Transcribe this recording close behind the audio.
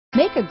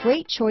Make a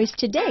great choice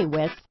today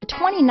with the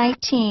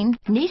 2019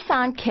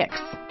 Nissan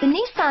Kicks. The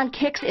Nissan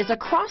Kicks is a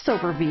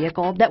crossover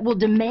vehicle that will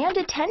demand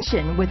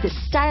attention with its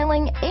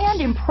styling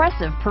and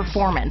impressive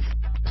performance.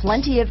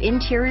 Plenty of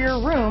interior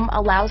room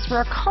allows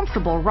for a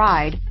comfortable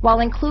ride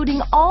while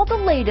including all the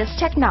latest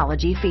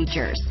technology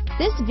features.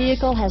 This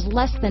vehicle has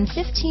less than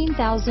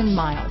 15,000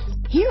 miles.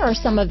 Here are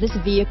some of this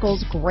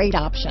vehicle's great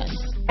options: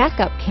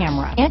 backup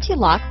camera,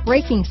 anti-lock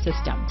braking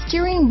system,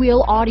 steering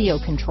wheel audio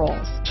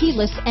controls,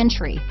 keyless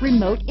entry,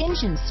 remote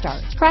engine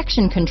start,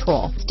 traction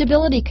control,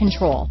 stability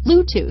control,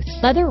 Bluetooth,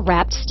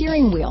 leather-wrapped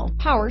steering wheel,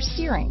 power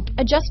steering,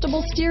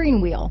 adjustable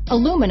steering wheel,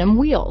 aluminum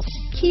wheels,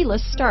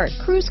 keyless start,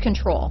 cruise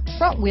control,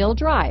 front-wheel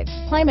drive,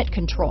 climate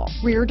control,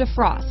 rear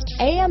defrost,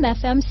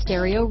 AM/FM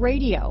stereo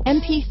radio,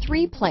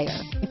 MP3 player.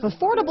 If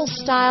affordable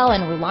style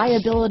and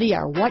reliability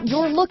are what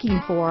you're looking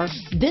for,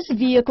 this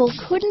vehicle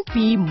couldn't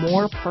be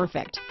more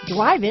perfect.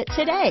 Drive it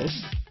today.